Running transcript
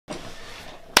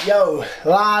Yo,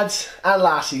 lads and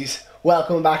lassies,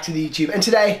 welcome back to the YouTube, and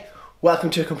today,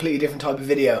 welcome to a completely different type of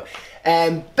video.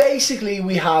 Basically,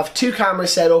 we have two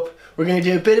cameras set up. We're going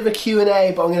to do a bit of a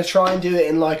Q&A, but I'm going to try and do it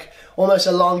in like almost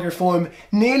a longer form,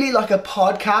 nearly like a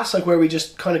podcast, like where we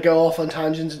just kind of go off on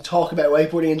tangents and talk about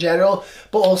wakeboarding in general,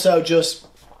 but also just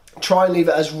try and leave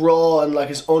it as raw and like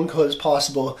as uncut as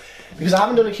possible, because I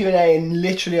haven't done a Q&A in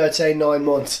literally, I'd say, 9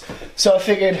 months. So I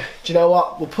figured, do you know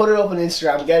what, we'll put it up on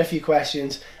Instagram, get a few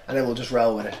questions, and then we'll just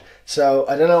roll with it. So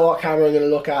I don't know what camera I'm going to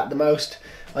look at the most.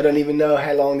 I don't even know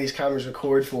how long these cameras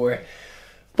record for,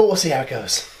 but we'll see how it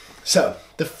goes. So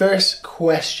the first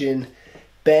question,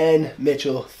 Ben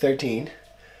Mitchell 13,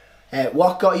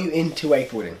 what got you into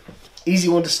wakeboarding? Easy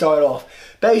one to start off.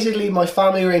 Basically, my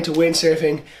family were into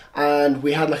windsurfing, and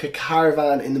we had like a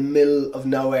caravan in the middle of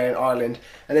nowhere in Ireland,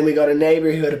 and then we got a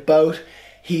neighbour who had a boat.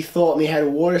 He taught me how to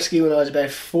water ski when I was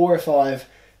about 4 or 5,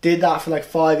 did that for like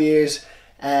 5 years,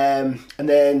 and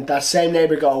then that same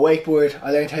neighbour got a wakeboard.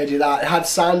 I learned how to do that. It had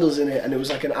sandals in it, and it was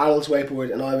like an adult's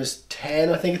wakeboard, and I was 10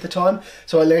 I think at the time,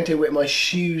 so I learned it with my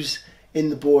shoes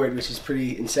in the board, which is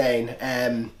pretty insane.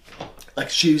 Like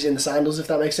shoes in the sandals, if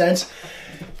that makes sense.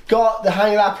 Got the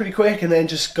hang of that pretty quick, and then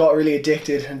just got really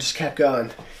addicted and just kept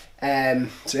going.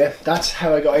 So yeah, that's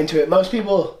how I got into it. Most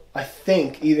people, I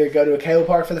think, either go to a cable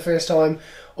park for the first time,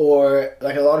 or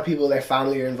like a lot of people, their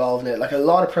family are involved in it. Like a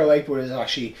lot of pro wakeboarders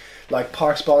actually, like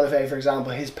Parks Bonifay for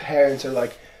example, his parents are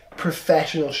like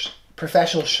professional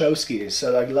show skiers.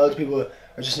 So like loads of people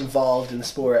are just involved in the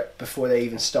sport before they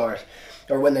even start,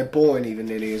 or when they're born even,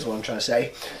 nearly, is what I'm trying to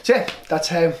say. So yeah, that's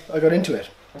how I got into it.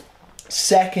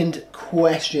 Second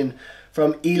question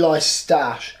from Eli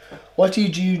Stash. What do you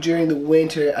do during the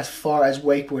winter as far as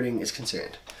wakeboarding is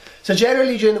concerned? So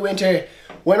generally during the winter,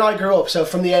 when I grew up, so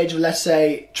from the age of, let's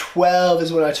say 12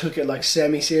 is when I took it like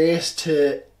semi-serious,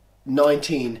 to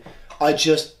 19, I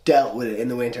just dealt with it in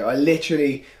the winter. I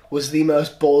literally was the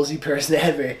most ballsy person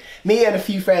ever. Me and a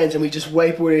few friends, and we just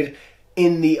wakeboarded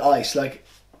in the ice. Like,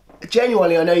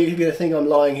 genuinely, I know you're going to think I'm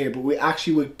lying here, but we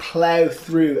actually would plough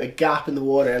through a gap in the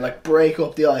water and like break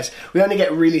up the ice. We only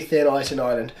get really thin ice in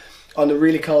Ireland on the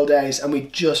really cold days, and we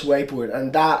just wakeboard.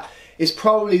 And that is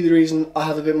probably the reason I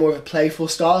have a bit more of a playful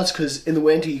style. It's because in the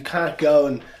winter you can't go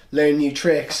and learn new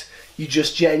tricks. You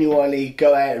just genuinely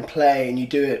go out and play, and you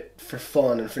do it for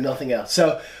fun and for nothing else.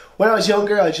 So when I was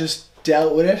younger, I just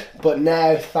dealt with it, but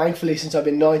now thankfully, since I've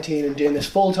been 19 and doing this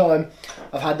full time,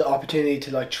 I've had the opportunity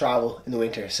to like travel in the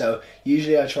winter. So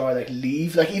usually I try like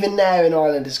leave, like even now in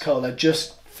Ireland it's cold. I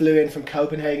just flew in from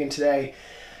Copenhagen today,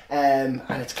 and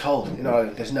it's cold in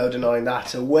Ireland, there's no denying that.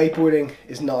 So wakeboarding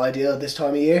is not ideal at this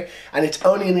time of year, and it's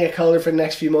only going to get colder for the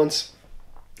next few months.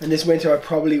 And this winter I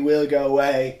probably will go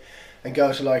away and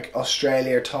go to like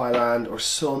Australia or Thailand or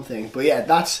something. But yeah,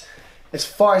 that's as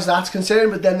far as that's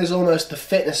concerned. But then there's almost the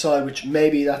fitness side, which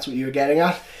maybe that's what you were getting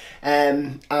at.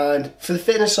 And for the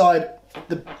fitness side,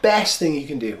 the best thing you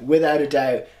can do, without a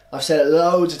doubt, I've said it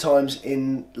loads of times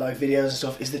in like videos and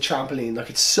stuff, is the trampoline. Like,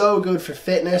 it's so good for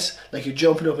fitness, like you're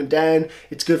jumping up and down.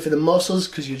 It's good for the muscles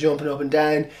because you're jumping up and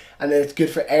down, and then it's good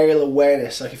for aerial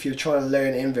awareness, like if you're trying to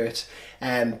learn inverts,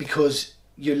 because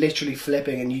you're literally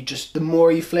flipping, and you just, the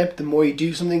more you flip, the more you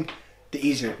do something, the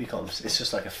easier it becomes. It's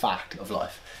just like a fact of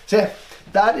life. So yeah,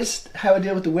 that is how I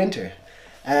deal with the winter.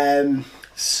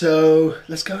 So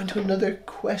let's go into another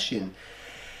question.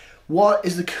 What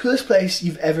is the coolest place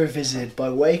you've ever visited by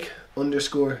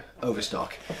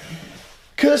Wake_Overstock?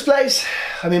 Coolest place?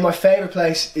 I mean, my favourite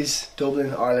place is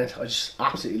Dublin, Ireland. I just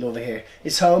absolutely love it here.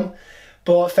 It's home.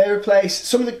 But favourite place,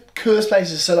 some of the coolest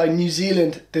places, so like New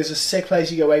Zealand, there's a sick place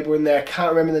you go wakeboarding there. I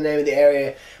can't remember the name of the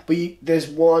area, but there's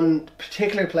one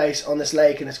particular place on this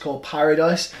lake, and it's called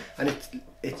Paradise, and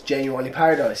it's genuinely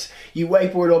paradise. You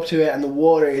wakeboard up to it, and the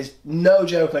water is, no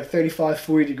joke, like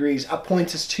 35-40 degrees. At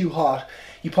points it's too hot.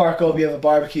 You park up, you have a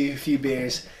barbecue, a few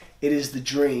beers. It is the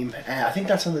dream. I think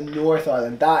that's on the North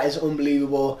Island. That is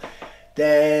unbelievable.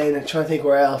 Then I'm trying to think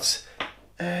where else.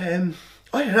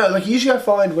 I don't know, like usually I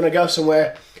find when I go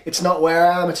somewhere, it's not where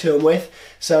I am, it's who I'm with.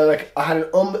 So like I've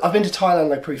been to Thailand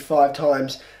like probably 5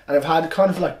 times, and I've had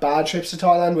kind of like bad trips to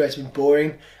Thailand where it's been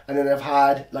boring, and then I've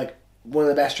had like one of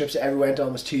the best trips I ever went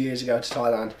on was 2 years ago to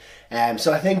Thailand.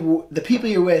 So I think the people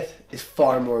you're with is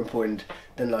far more important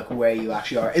than like where you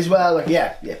actually are as well. Like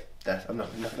yeah, I'm not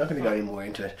going to go any more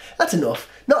into it. That's enough.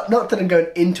 Not that I'm going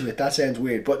into it, that sounds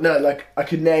weird, but no, like I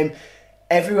could name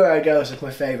everywhere I go is like my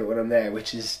favourite when I'm there,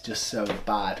 which is just so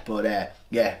bad. But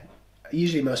yeah,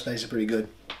 usually most places are pretty good.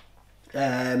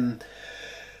 How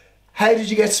did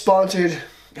you get sponsored?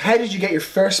 How did you get your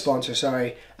first sponsor,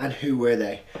 sorry, and who were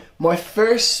they? My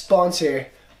first sponsor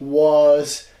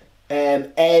was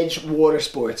Edge Water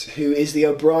Sports, who is the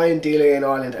O'Brien dealer in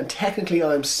Ireland, and technically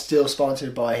I'm still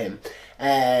sponsored by him.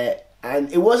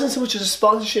 And it wasn't so much as a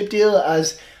sponsorship deal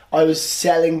as I was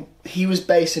selling. He was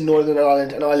based in Northern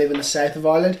Ireland and I live in the south of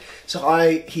Ireland, so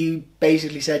he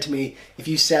basically said to me, if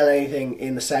you sell anything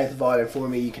in the south of Ireland for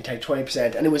me, you can take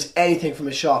 20%, and it was anything from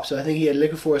his shop. So I think he had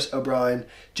Liquor Force, O'Brien,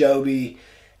 Joby,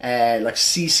 like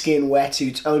Seaskin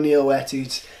wetsuits, O'Neill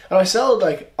wetsuits, and I sold,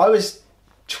 like, I was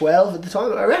 12 at the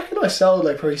time, and I reckon I sold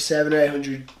like probably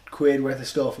 700-800 quid worth of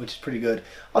stuff, which is pretty good.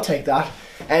 I'll take that.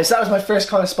 And so that was my first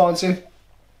kind of sponsor.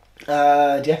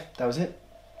 Yeah, that was it.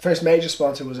 First major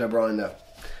sponsor was O'Brien though,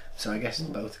 so I guess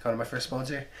both kind of my first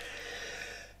sponsor.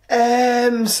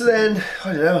 So then,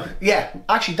 I don't know, yeah,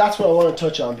 actually that's what I want to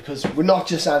touch on, because we're not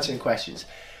just answering questions.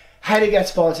 How to get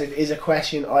sponsored is a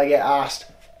question I get asked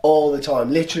all the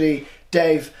time. Literally,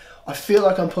 Dave, I feel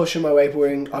like I'm pushing my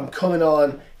wakeboarding, I'm coming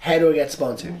on, how do I get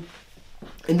sponsored?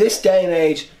 In this day and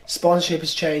age, sponsorship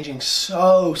is changing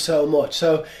so much.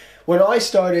 So when I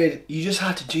started, you just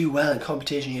had to do well in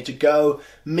competition. You had to go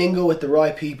mingle with the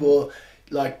right people,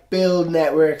 like build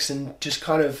networks, and just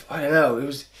kind of, I don't know,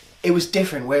 it was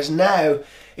different. Whereas now,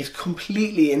 it's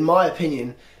completely, in my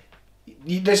opinion,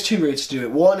 there's two routes to do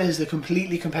it. One is the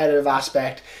completely competitive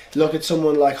aspect. Look at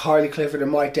someone like Harley Clifford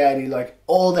and Mike Dowdy, like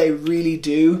all they really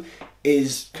do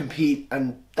is compete,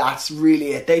 and that's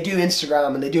really it. They do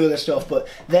Instagram and they do other stuff, but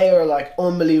they are like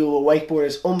unbelievable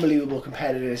wakeboarders, unbelievable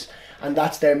competitors. And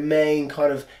that's their main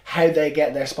kind of how they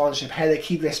get their sponsorship, how they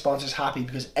keep their sponsors happy,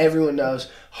 because everyone knows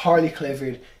Harley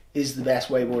Clifford is the best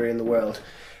wakeboarder in the world.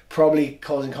 Probably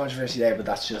causing controversy there, but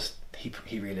that's just,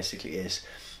 he realistically is.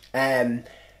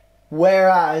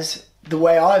 Whereas the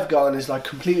way I've gone is like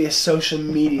completely a social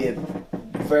media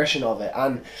version of it.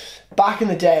 And back in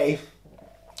the day,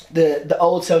 the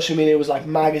old social media was like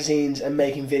magazines and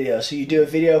making videos. So you do a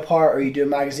video part or you do a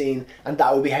magazine, and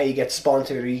that would be how you get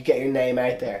sponsored or you get your name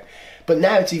out there. But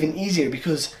now it's even easier,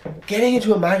 because getting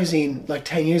into a magazine like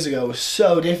 10 years ago was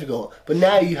so difficult. But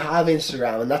now you have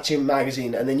Instagram, and that's your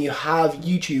magazine, and then you have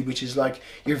YouTube, which is like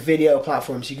your video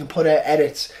platform, so you can put out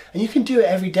edits, and you can do it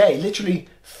every day. Literally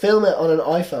film it on an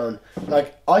iPhone.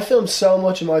 Like, I film so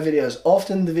much of my videos.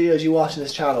 Often the videos you watch on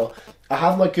this channel, I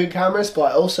have my good cameras, but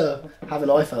I also have an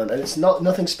iPhone, and it's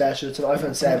nothing special. It's an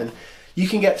iPhone 7. You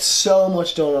can get so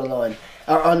much done online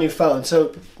or on your phone.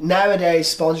 So nowadays,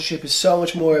 sponsorship is so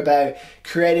much more about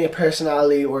creating a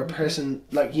personality, or a person,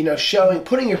 like, you know,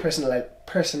 putting your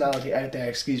personality out there,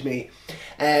 excuse me.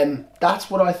 That's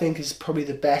what I think is probably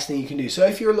the best thing you can do. So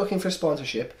if you're looking for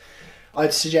sponsorship,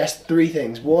 I'd suggest 3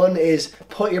 things. One is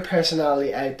put your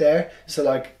personality out there, so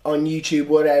like on YouTube,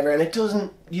 whatever, and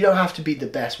you don't have to be the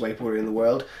best wakeboarder in the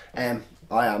world. I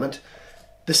haven't.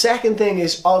 The second thing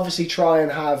is obviously try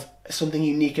and have something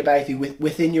unique about you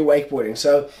within your wakeboarding.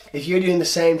 So if you're doing the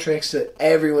same tricks that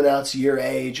everyone else your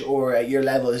age or at your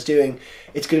level is doing,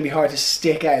 it's going to be hard to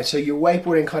stick out. So your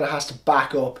wakeboarding kind of has to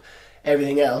back up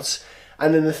everything else.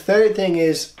 And then the third thing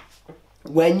is,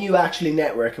 when you actually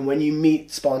network and when you meet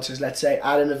sponsors, let's say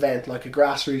at an event like a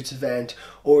grassroots event,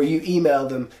 or you email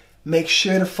them, make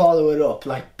sure to follow it up.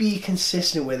 Like, be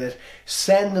consistent with it.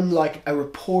 Send them like a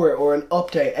report or an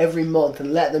update every month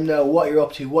and let them know what you're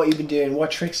up to, what you've been doing,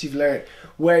 what tricks you've learned,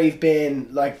 where you've been,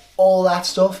 like all that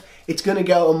stuff. It's going to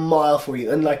go a mile for you,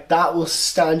 and like that will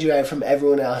stand you out from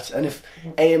everyone else. And if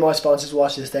any of my sponsors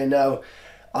watch this, they know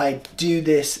I do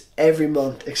this every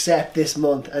month except this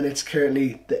month, and it's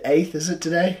currently the 8th, is it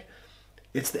today?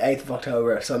 It's the 8th of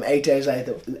October, so I'm 8 days late.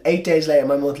 8 days late on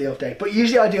my monthly update. But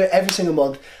usually I do it every single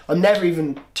month. I'm never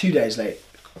even 2 days late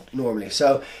normally.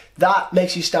 So that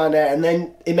makes you stand out, and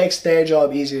then it makes their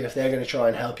job easier if they're going to try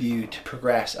and help you to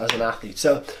progress as an athlete.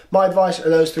 So my advice are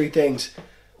those 3 things.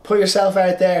 Put yourself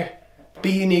out there,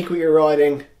 be unique with your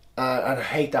riding, and I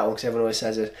hate that one because everyone always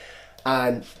says it,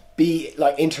 and be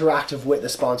like interactive with the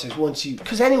sponsors.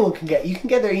 Because anyone can get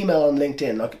their email on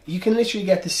LinkedIn. Like, you can literally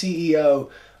get the CEO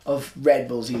of Red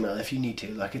Bull's email if you need to.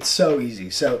 Like, it's so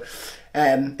easy. So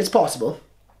it's possible.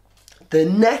 The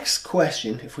next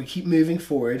question, if we keep moving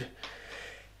forward,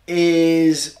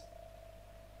 is,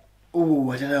 I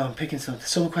don't know, I'm picking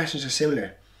some questions are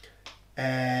similar.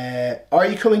 Are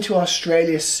you coming to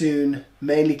Australia soon?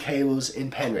 Mainly cables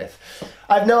in Penrith.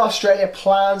 I have no Australia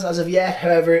plans as of yet.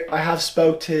 However, I have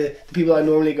spoke to the people I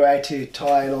normally go out to,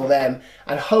 Ty and all them,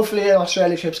 and hopefully an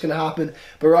Australia trip's going to happen.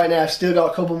 But right now I've still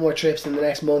got a couple more trips in the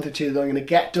next month or 2 that I'm going to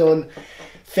get done.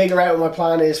 Figure out what my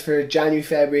plan is for January,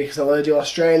 February, because I want to do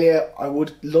Australia. I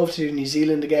would love to do New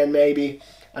Zealand again maybe,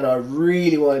 and I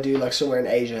really want to do like somewhere in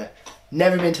Asia.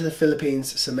 Never been to the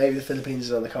Philippines, so maybe the Philippines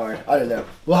is on the card. I don't know.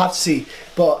 We'll have to see.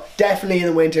 But definitely in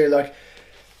the winter, like,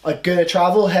 I'm going to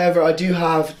travel. However, I do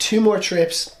have 2 more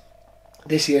trips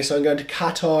this year. So I'm going to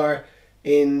Qatar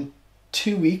in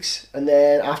 2 weeks, and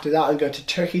then after that I'm going to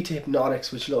Turkey to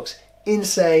Hypnotics, which looks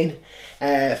insane,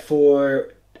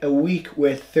 for a week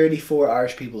with 34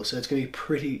 Irish people. So it's going to be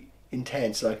pretty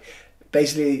intense. Like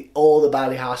basically all the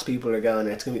Ballyhass people are going.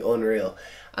 It's going to be unreal.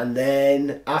 And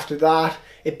then after that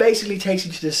it basically takes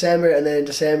you to December, and then in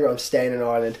December I'm staying in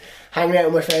Ireland, hanging out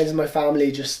with my friends and my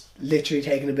family, just literally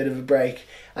taking a bit of a break.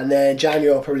 And then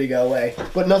January I'll probably go away,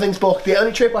 but nothing's booked. The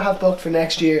only trip I have booked for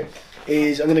next year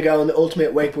is I'm going to go on the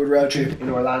Ultimate Wakeboard Road Trip in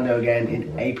Orlando again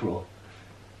in April.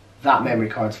 That memory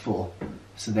card's full,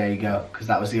 so there you go, because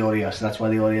that was the audio, so that's why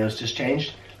the audio's just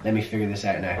changed. Let me figure this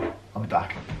out now. I'll be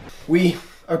back. We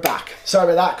are back.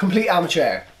 Sorry about that, complete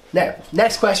amateur. Now,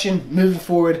 next question, moving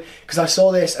forward, because I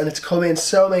saw this and it's come in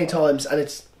so many times and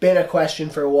it's been a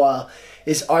question for a while,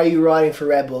 is are you riding for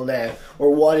Red Bull now?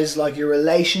 Or what is like your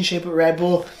relationship with Red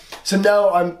Bull? So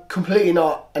no, I'm completely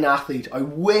not an athlete. I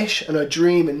wish and I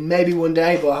dream, and maybe one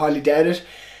day, but I highly doubt it.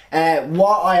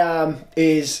 What I am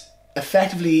is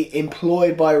effectively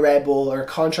employed by Red Bull or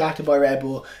contracted by Red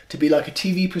Bull to be like a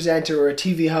TV presenter or a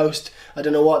TV host. I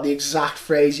don't know what the exact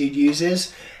phrase you'd use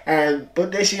is.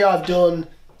 But this year I've done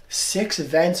 6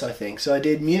 events, I think. So I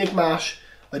did Munich Mash,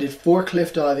 I did 4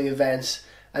 cliff diving events,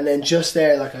 and then just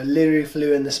there, like I literally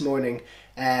flew in this morning,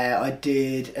 I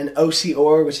did an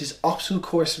OCR, which is obstacle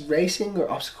course racing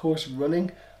or obstacle course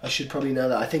running. I should probably know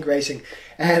that. I think racing,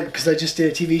 because I just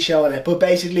did a TV show on it. But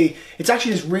basically, it's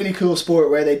actually this really cool sport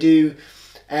where they do,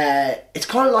 it's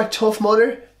kind of like Tough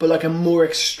Mudder, but like a more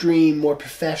extreme, more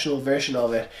professional version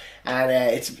of it. And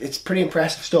it's pretty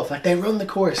impressive stuff. Like they run the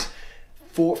course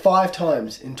 5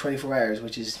 times in 24 hours,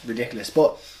 which is ridiculous.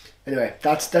 But anyway,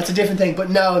 that's a different thing.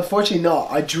 But no, unfortunately not.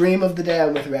 I dream of the day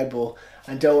I'm with Red Bull,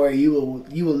 and don't worry, you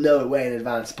will know it way in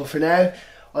advance. But for now,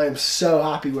 I am so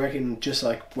happy working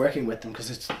with them, because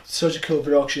it's such a cool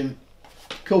production,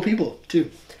 cool people too.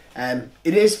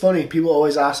 It is funny, people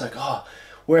always ask like, oh,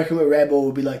 working with Red Bull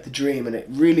would be like the dream, and it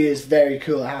really is very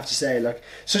cool, I have to say. Like,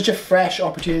 such a fresh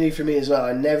opportunity for me as well.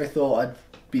 I never thought I'd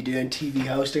be doing TV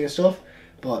hosting and stuff,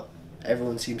 but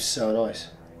everyone seems so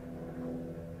nice.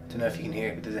 Don't know if you can hear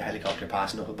it, but there's a helicopter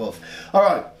passing up above.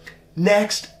 Alright,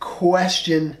 next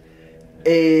question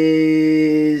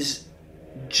is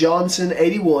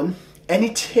Johnson81.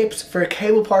 Any tips for a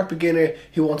cable park beginner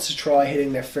who wants to try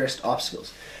hitting their first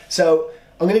obstacles? So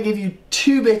I'm going to give you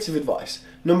 2 bits of advice.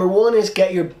 Number 1 is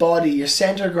get your body, your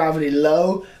center of gravity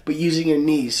low, but using your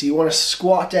knees. So you want to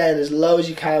squat down as low as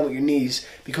you can with your knees,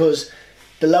 because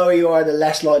the lower you are, the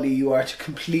less likely you are to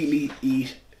completely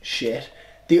eat shit.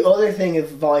 The other thing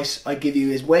advice I give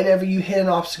you is whenever you hit an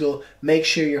obstacle, make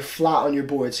sure you're flat on your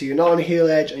board. So you're not on a heel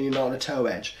edge and you're not on a toe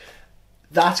edge.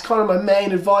 That's kind of my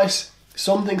main advice.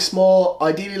 Something small,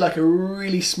 ideally like a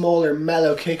really small or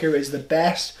mellow kicker is the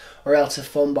best, or else a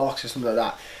fun box or something like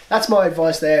that. That's my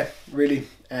advice there, really.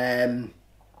 But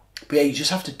yeah, you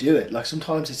just have to do it. Like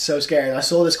sometimes it's so scary. And I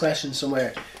saw this question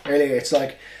somewhere earlier. It's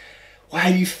like, how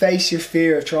do you face your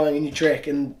fear of trying a new trick?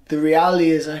 And the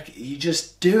reality is, like, you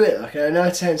just do it. Like, I know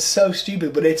it sounds so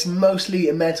stupid, but it's mostly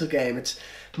a mental game. It's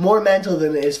more mental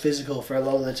than it is physical for a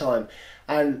lot of the time.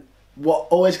 And what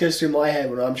always goes through my head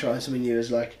when I'm trying something new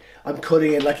is like, I'm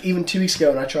cutting in, like even 2 weeks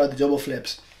ago when I tried the double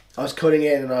flips, I was cutting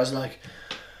in and I was like,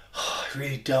 oh, I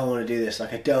really don't want to do this.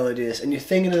 Like, I don't want to do this. And you're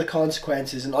thinking of the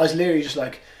consequences, and I was literally just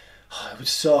like, oh, it would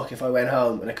suck if I went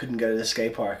home and I couldn't go to the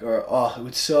skate park, or oh, it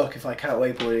would suck if I can't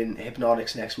wakeboard in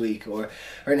Hypnotics next week or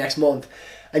next month.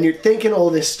 And you're thinking all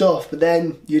this stuff, but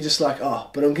then you're just like, oh,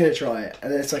 but I'm gonna try it.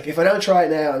 And it's like, if I don't try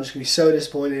it now, I'm just gonna be so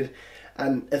disappointed.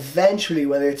 And eventually,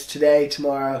 whether it's today,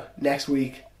 tomorrow, next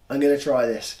week, I'm gonna try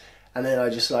this. And then I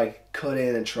just like cut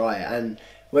in and try it. And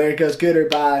whether it goes good or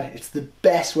bad, it's the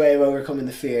best way of overcoming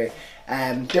the fear.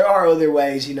 There are other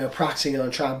ways, you know, practicing on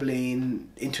a trampoline,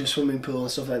 into a swimming pool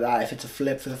and stuff like that, if it's a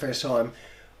flip for the first time.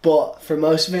 But for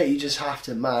most of it, you just have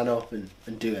to man up and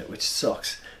do it, which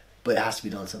sucks. But it has to be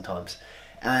done sometimes.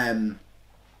 And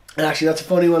actually, that's a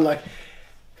funny one. Like,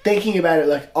 thinking about it,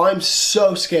 like, I'm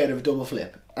so scared of a double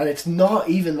flip. And it's not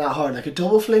even that hard. Like, a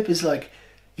double flip is like,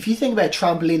 if you think about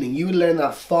trampolining, you would learn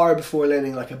that far before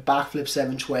learning like a backflip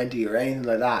 720 or anything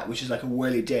like that, which is like a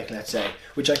whirly dick, let's say,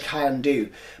 which I can do.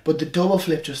 But the double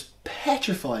flip just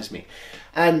petrifies me.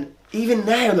 And even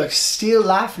now, like, still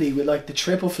laughing with like the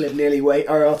triple flip nearly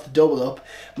off the double up.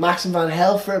 Maxim van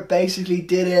Helfert basically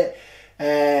did it.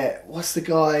 What's the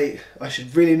guy? I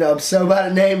should really know. I'm so bad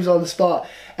at names on the spot.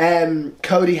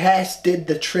 Cody Hess did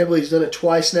the triple. He's done it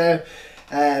twice now,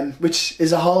 which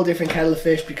is a whole different kettle of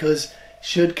fish, because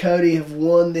should Cody have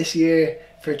won this year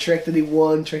for a trick that he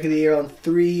won Trick of the Year on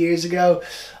 3 years ago.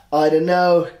 I don't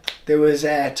know. There was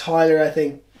Tyler, I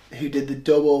think, who did the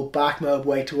double back mob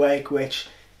wake to wake, which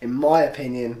in my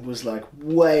opinion was like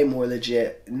way more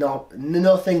legit.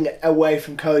 Nothing away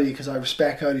from Cody, because I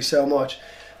respect Cody so much,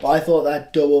 but I thought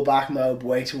that double back mob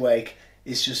wake to wake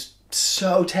is just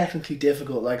so technically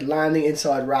difficult. Like landing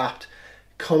inside wrapped,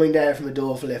 coming down from a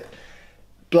double flip,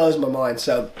 blows my mind.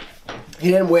 So he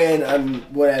didn't win, and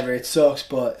whatever, it sucks,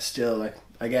 but still, like,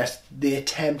 I guess the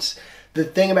attempts. The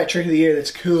thing about Trick of the Year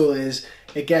that's cool is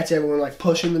it gets everyone like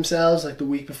pushing themselves, like the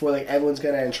week before, like everyone's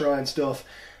going out and trying stuff,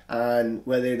 and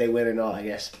whether they win or not, I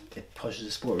guess it pushes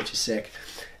the sport, which is sick.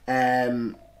 I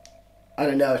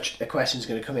don't know, a question's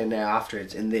going to come in now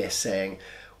afterwards in this saying,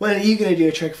 when are you going to do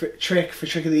a trick for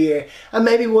Trick of the Year? And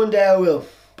maybe one day I will,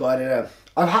 but I don't know.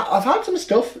 I've had some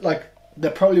stuff like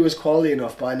that probably was quality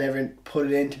enough, but I never put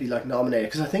it in to be like nominated,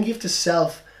 because I think you have to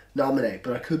self-nominate,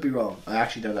 but I could be wrong. I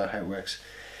actually don't know how it works.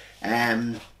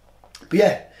 But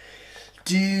yeah,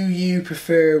 do you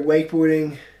prefer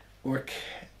wakeboarding or...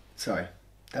 Sorry,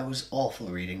 that was awful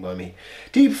reading by me.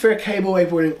 Do you prefer cable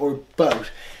wakeboarding or boat?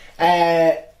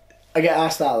 I get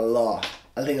asked that a lot.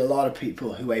 I think a lot of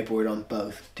people who wakeboard on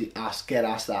both get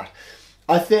asked that.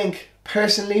 I think,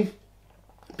 personally,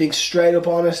 being straight up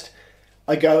honest,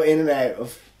 I go in and out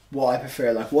of what I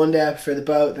prefer. Like one day I prefer the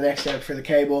boat, the next day I prefer the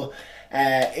cable.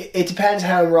 It depends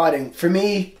how I'm riding. For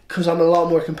me, because I'm a lot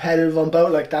more competitive on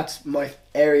boat, like that's my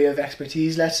area of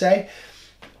expertise, let's say,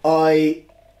 I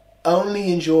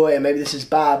only enjoy, and maybe this is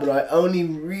bad, but I only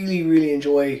really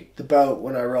enjoy the boat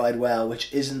when I ride well,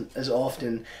 which isn't as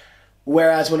often.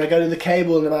 Whereas when I go to the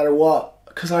cable, no matter what,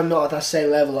 because I'm not at that same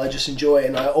level, I just enjoy it,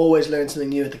 and I always learn something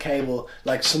new at the cable,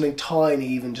 like something tiny,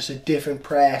 even just a different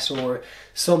press or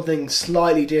something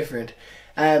slightly different.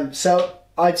 So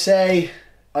I'd say,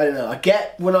 I don't know,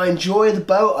 when I enjoy the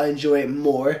boat, I enjoy it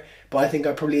more, but I think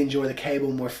I probably enjoy the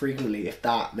cable more frequently, if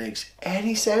that makes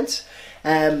any sense.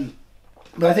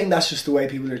 But I think that's just the way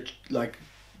people are like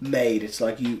made. It's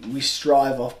like we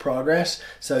strive off progress,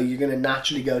 so you're going to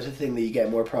naturally go to the thing that you get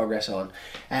more progress on.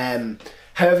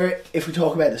 However, if we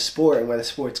talk about the sport and where the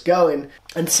sport's going,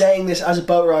 and saying this as a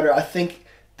boat rider, I think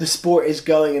the sport is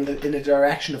going in the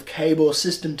direction of cable,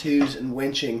 system 2s and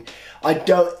winching. I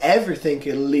don't ever think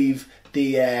it'll leave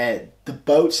the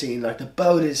boat scene. Like the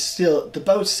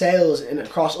boat sales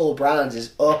across all brands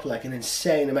is up like an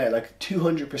insane amount, like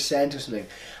 200% or something,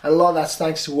 and a lot of that's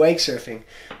thanks to wake surfing,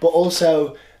 but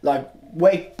also like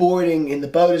wakeboarding in the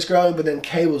boat is growing, but then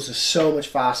cables is so much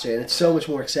faster and it's so much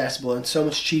more accessible and so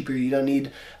much cheaper. You don't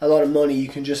need a lot of money. You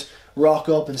can just rock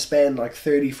up and spend like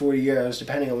 30-40 euros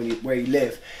depending on where you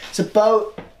live. So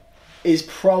boat is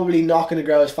probably not going to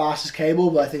grow as fast as cable,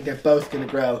 but I think they're both going to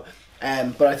grow.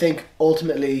 But I think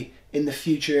ultimately in the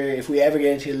future, if we ever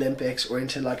get into the Olympics or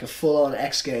into like a full-on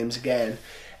X Games again,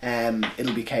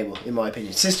 it'll be cable, in my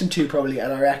opinion. System 2 probably,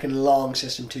 and I reckon long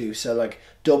System 2, so like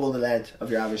double the length of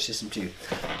your average System 2.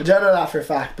 I don't know that for a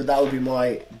fact, but that would be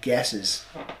my guesses.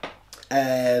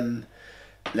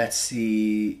 Let's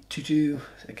see. Tutu,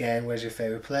 again, where's your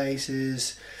favourite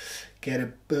places? Get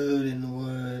a boat in the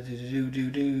wood.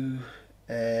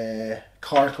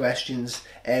 Car questions,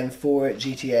 M4,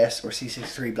 GTS or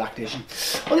C63 Black Edition.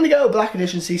 I'm going to go Black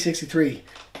Edition C63,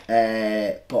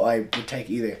 but I would take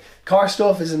either. Car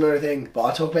stuff is another thing, but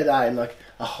I'll talk about that in like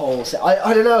a whole set.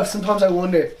 I don't know, sometimes I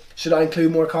wonder, should I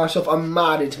include more car stuff? I'm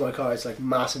mad into my cars, like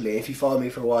massively. If you follow me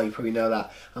for a while, you probably know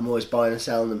that. I'm always buying and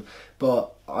selling them,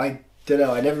 but I don't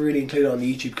know, I never really include it on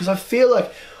the YouTube, because I feel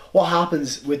like what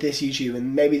happens with this YouTube,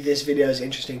 and maybe this video is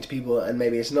interesting to people and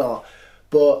maybe it's not,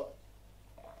 but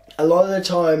a lot of the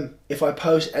time, if I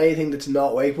post anything that's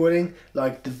not wakeboarding,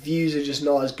 like the views are just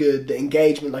not as good, the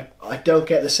engagement, like I don't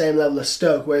get the same level of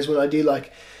stoke, whereas when I do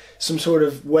like some sort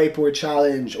of wakeboard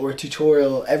challenge or a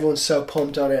tutorial, everyone's so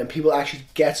pumped on it and people actually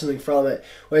get something from it.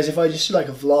 Whereas if I just do like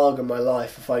a vlog of my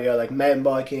life, if I go like mountain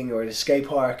biking or at a skate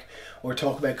park or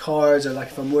talk about cars, or like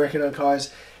if I'm working on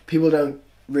cars, people don't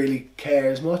really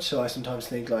care as much, so I sometimes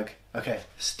think like, okay,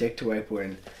 stick to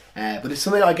wakeboarding. But it's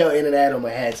something I go in and out on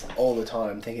my head all the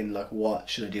time, thinking like, what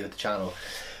should I do with the channel?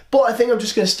 But I think I'm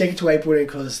just going to stick to wakeboarding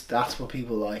because that's what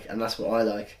people like and that's what I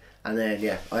like. And then,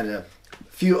 yeah, I don't know,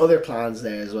 a few other plans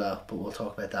there as well, but we'll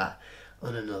talk about that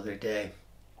on another day.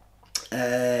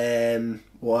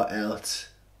 What else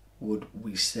would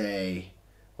we say?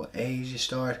 What age you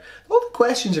start? All the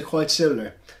questions are quite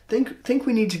similar. Think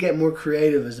we need to get more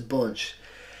creative as a bunch.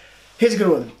 Here's a good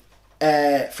one.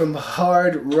 From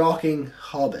Hard Rocking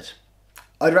Hobbit.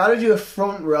 I'd rather do a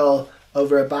front roll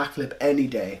over a backflip any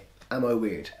day. Am I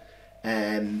weird?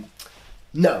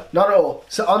 No, not at all.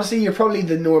 So honestly, you're probably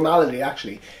the normality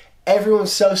actually.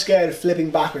 everyone's so scared of flipping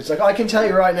backwards. Like, I can tell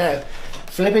you right now,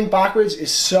 flipping backwards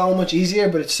is so much easier,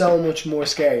 but it's so much more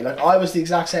scary. Like, I was the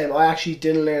exact same. I actually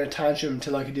didn't learn a tantrum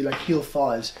until I could do like heel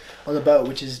fives on the boat,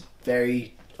 which is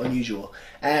very unusual.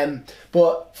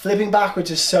 But flipping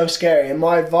backwards is so scary, and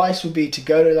my advice would be to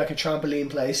go to like a trampoline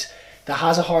place that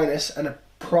has a harness and a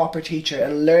proper teacher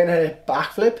and learn how to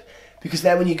backflip, because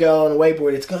then when you go on a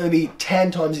wakeboard, it's going to be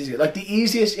 10 times easier. Like, the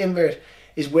easiest invert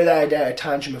is without a doubt a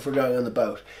tantrum if we're going on the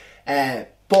boat.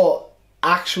 But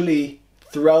actually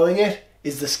throwing it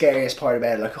is the scariest part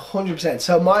about it, like 100%.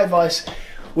 So my advice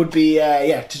would be,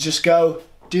 to just go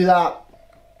do that.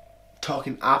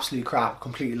 Talking absolute crap,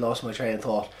 completely lost my train of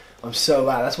thought. I'm so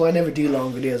bad. That's why I never do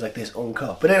long videos like this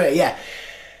uncut. But anyway, yeah,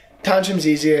 tantrum's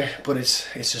easier, but it's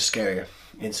just scarier.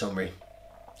 In summary,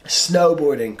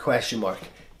 snowboarding ?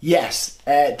 Yes,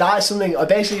 that is something I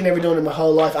basically never done in my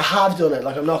whole life. I have done it,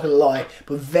 like, I'm not gonna lie,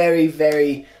 but very,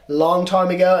 very long time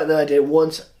ago, and then I did it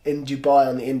once in Dubai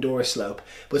on the indoor slope.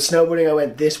 But snowboarding, I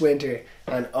went this winter,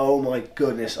 and oh my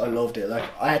goodness, I loved it. Like,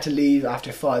 I had to leave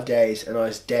after 5 days, and I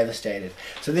was devastated.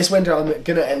 So this winter, I'm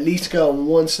gonna at least go on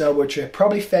one snowboard trip,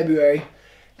 probably February.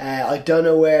 I don't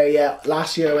know where yet.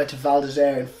 Last year I went to Val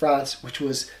d'Isère in France, which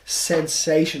was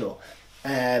sensational.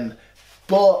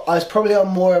 But I was probably on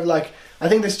more of like, I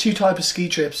think there's two types of ski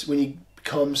trips when you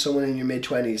become someone in your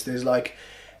mid-20s. There's like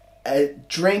a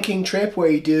drinking trip where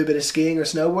you do a bit of skiing or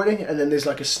snowboarding, and then there's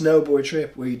like a snowboard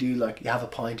trip where you do like, you have a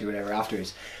pint or whatever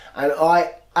afterwards. And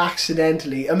I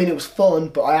accidentally, I mean, it was fun,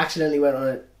 but I accidentally went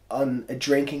on a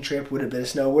drinking trip with a bit of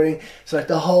snowboarding. So like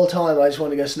the whole time I just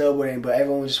wanted to go snowboarding, but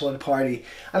everyone just wanted to party.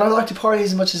 And I like to party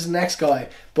as much as the next guy,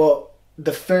 but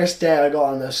the first day I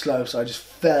got on those slopes, I just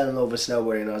fell in love with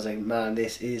snowboarding, and I was like, man,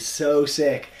 this is so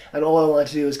sick. And all I wanted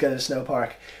to do was go to the snow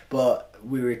park, but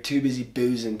we were too busy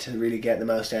boozing to really get the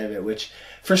most out of it, which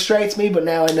frustrates me. But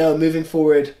now I know, moving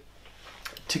forward,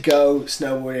 to go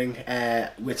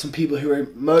snowboarding with some people who are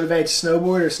motivated to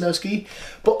snowboard or snow ski.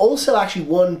 But also, actually,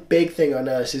 one big thing I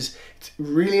noticed is it's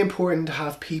really important to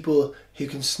have people who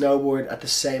can snowboard at the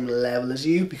same level as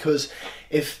you, because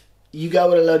if you go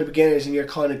with a load of beginners and you're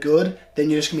kind of good, then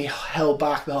you're just going to be held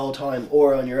back the whole time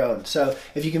or on your own. So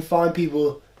if you can find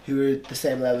people who are the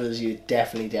same level as you,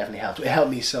 definitely helped. It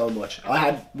helped me so much. I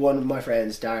had one of my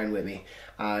friends, Darren, with me,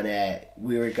 and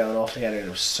we were going off together, and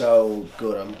it was so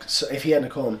good. If he hadn't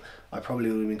come, I probably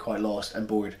would have been quite lost and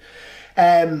bored.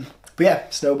 But yeah,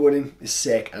 snowboarding is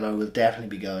sick, and I will definitely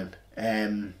be going.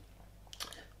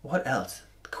 What else?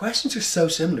 The questions are so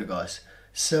similar, guys.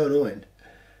 So annoying.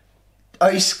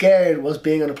 Are you scared whilst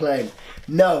being on a plane?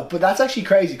 No, but that's actually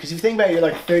crazy, because if you think about it, you're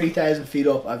like 30,000 feet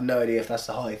up. I have no idea if that's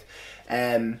the height.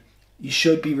 You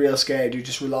should be real scared. You're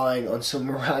just relying on some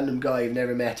random guy you've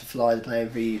never met to fly the plane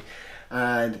for you,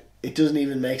 and it doesn't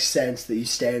even make sense that you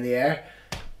stay in the air.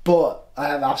 But I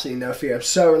have absolutely no fear. I'm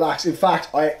so relaxed. In fact,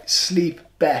 I sleep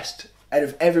best out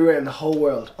of everywhere in the whole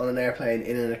world on an airplane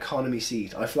in an economy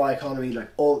seat. I fly economy,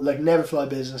 like never fly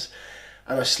business.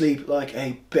 And I sleep like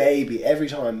a baby every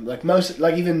time.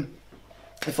 Even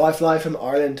if I fly from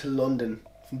Ireland to London,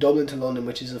 from Dublin to London,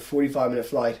 which is a 45-minute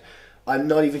flight, I'm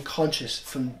not even conscious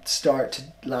from start to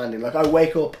landing. Like, I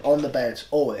wake up on the bed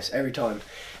always, every time.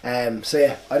 So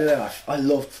yeah, I don't know. I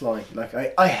love flying. Like,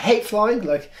 I hate flying.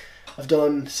 Like, I've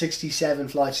done 67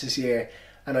 flights this year,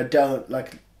 and I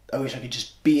wish I could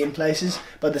just be in places.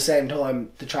 But at the same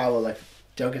time, the travel, like,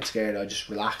 don't get scared. I just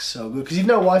relax so good, because you've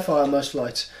no Wi-Fi on most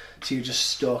flights, so you're just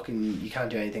stuck and you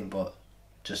can't do anything but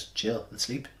just chill and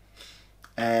sleep.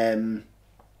 Right,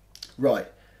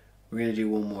 we're gonna do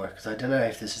one more, because I don't know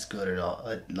if this is good or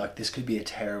not. This could be a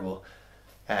terrible.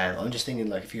 I'm just thinking,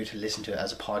 like, if you were to listen to it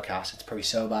as a podcast, it's probably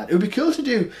so bad. It would be cool to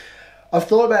do. I've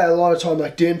thought about it a lot of time,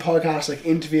 like doing podcasts, like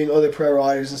interviewing other pro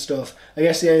riders and stuff. I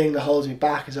guess the only thing that holds me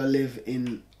back is I live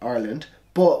in Ireland.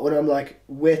 But when I'm like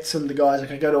with some of the guys,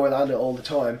 like I go to Orlando all the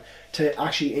time, to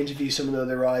actually interview some of the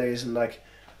other riders and, like,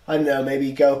 I don't know,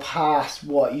 maybe go past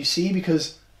what you see,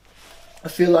 because I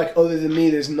feel like other than me,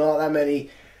 there's not that many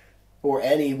or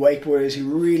any wakeboarders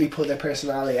who really put their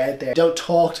personality out there, don't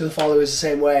talk to the followers the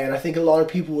same way. And I think a lot of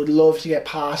people would love to get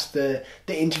past the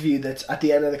interview that's at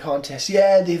the end of the contest.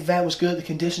 Yeah, the event was good, the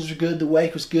conditions were good, the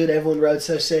wake was good, everyone rode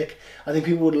so sick. I think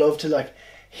people would love to, like,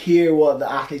 hear what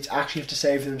the athletes actually have to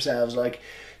say for themselves. Like,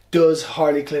 does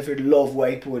Harley Clifford love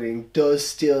wakeboarding? Does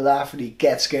Steele Lafferty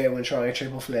get scared when trying a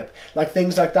triple flip? Like,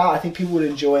 things like that. I think people would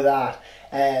enjoy that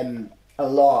a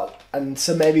lot, and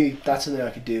so maybe that's something I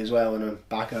could do as well when I'm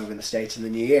back over in the States in the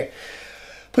new year.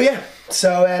 But yeah,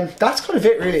 so that's kind of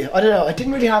it, really. I don't know, I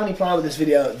didn't really have any plan with this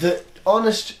video. The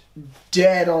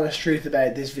dead honest truth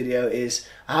about this video is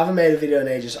I haven't made a video in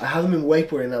ages. I haven't been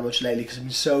wakeboarding that much lately because I've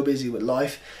been so busy with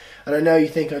life. And I know you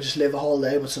think I just live a whole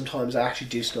day, but sometimes I actually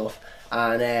do stuff.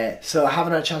 And so I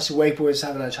haven't had a chance to wakeboard,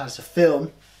 haven't had a chance to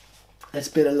film. It's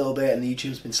been a little bit, and the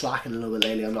YouTube's been slacking a little bit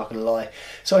lately, I'm not going to lie.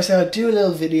 So I said I'd do a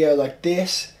little video like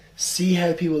this, see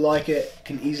how people like it,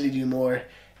 can easily do more.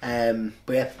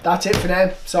 But yeah, that's it for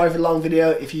now. Sorry for the long video.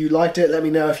 If you liked it, let me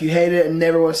know. If you hate it and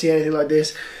never want to see anything like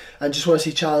this and just want to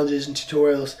see challenges and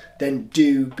tutorials, then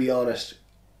do be honest.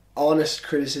 Honest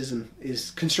criticism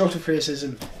constructive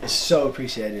criticism is so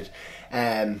appreciated.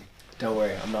 Don't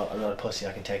worry, I'm not a pussy,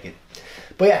 I can take it.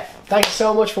 But yeah, thank you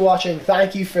so much for watching.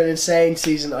 Thank you for an insane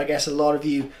season. I guess a lot of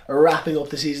you are wrapping up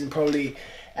the season, probably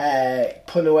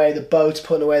putting away the boats,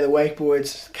 putting away the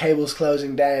wakeboards, cables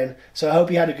closing down. So I hope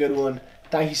you had a good one.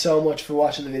 Thank you so much for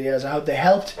watching the videos. I hope they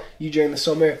helped you during the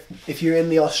summer. If you're in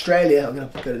the Australia, I'm going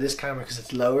to go to this camera because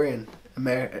it's lower and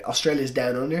Australia's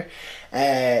down under.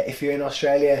 If you're in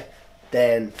Australia,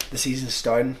 then the season's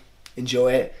starting.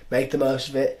 Enjoy it. Make the most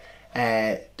of it.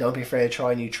 Don't be afraid to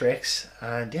try new tricks.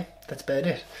 And yeah, that's about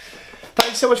it.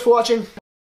 Thanks so much for watching.